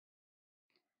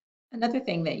Another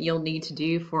thing that you'll need to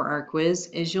do for our quiz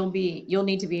is you'll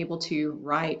need to be able to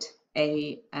write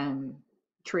a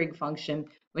trig function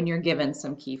when you're given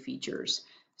some key features.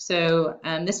 So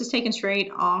this is taken straight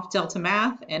off Delta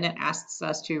Math, and it asks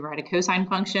us to write a cosine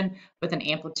function with an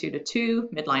amplitude of 2,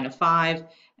 midline of 5,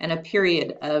 and a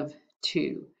period of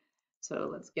 2. So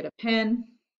let's get a pen.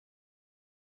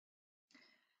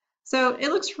 So it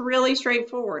looks really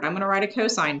straightforward. I'm going to write a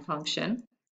cosine function.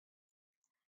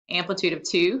 Amplitude of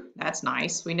 2, that's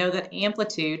nice. We know that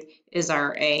amplitude is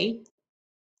our A.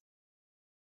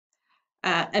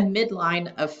 A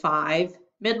midline of 5.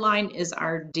 Midline is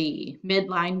our D.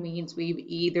 Midline means we've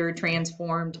either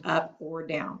transformed up or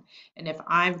down. And if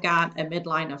I've got a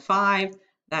midline of 5,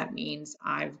 that means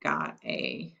I've got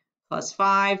a plus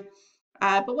 5.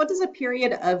 But what does a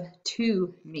period of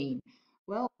 2 mean?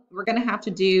 Well, we're going to have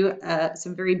to do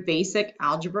some very basic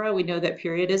algebra. We know that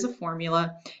period is a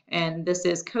formula, and this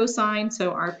is cosine,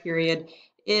 so our period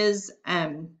is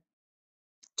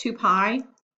 2 pi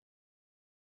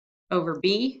over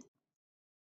b,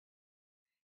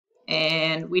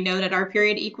 and we know that our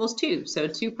period equals 2, so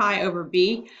 2 pi over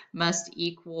b must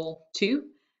equal 2.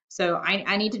 So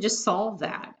I need to just solve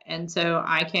that, and so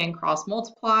I can cross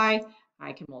multiply.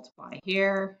 I can multiply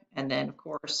here, and then of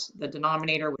course the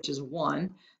denominator, which is 1.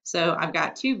 So I've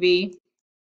got 2b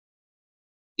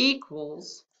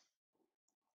equals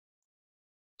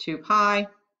 2 pi.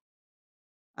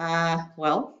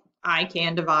 Well, I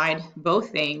can divide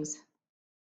both things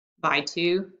by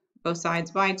 2, both sides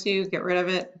by 2, get rid of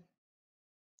it.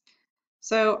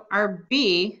 So our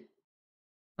b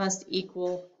must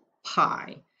equal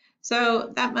pi.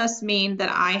 So that must mean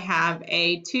that I have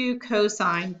a 2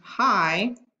 cosine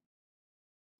pi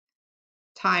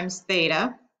times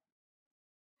theta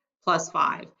plus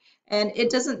 5. And it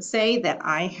doesn't say that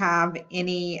I have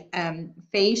any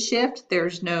phase shift.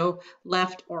 There's no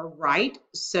left or right.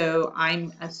 So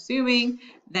I'm assuming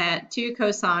that 2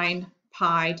 cosine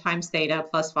pi times theta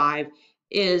plus 5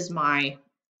 is my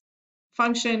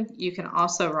function. You can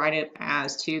also write it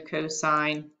as 2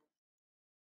 cosine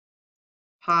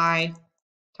pi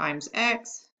times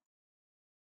x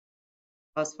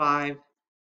plus 5.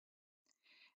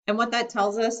 And what that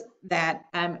tells us that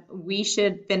we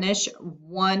should finish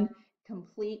one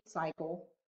complete cycle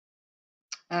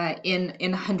in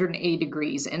 180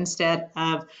 degrees instead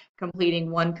of completing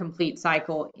one complete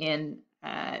cycle in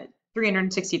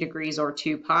 360 degrees or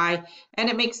 2 pi. And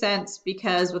it makes sense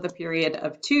because with a period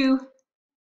of 2,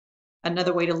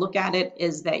 another way to look at it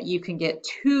is that you can get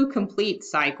 2 complete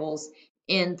cycles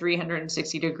in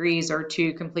 360 degrees or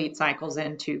 2 complete cycles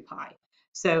in 2 pi.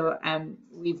 So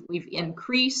we've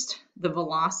increased the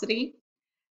velocity,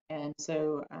 and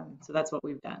so that's what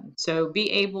we've done. So be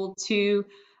able to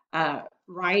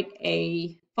write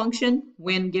a function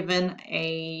when given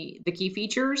the key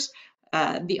features.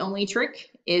 The only trick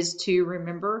is to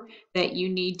remember that you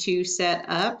need to set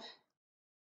up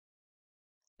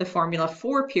the formula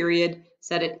for period,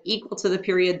 set it equal to the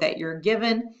period that you're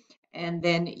given, and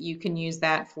then you can use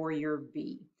that for your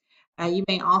b. You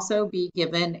may also be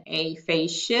given a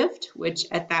phase shift, which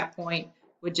at that point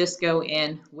would just go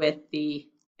in with the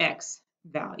x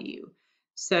value.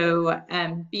 So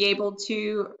be able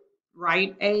to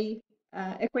write a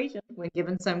equation when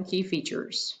given some key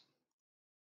features.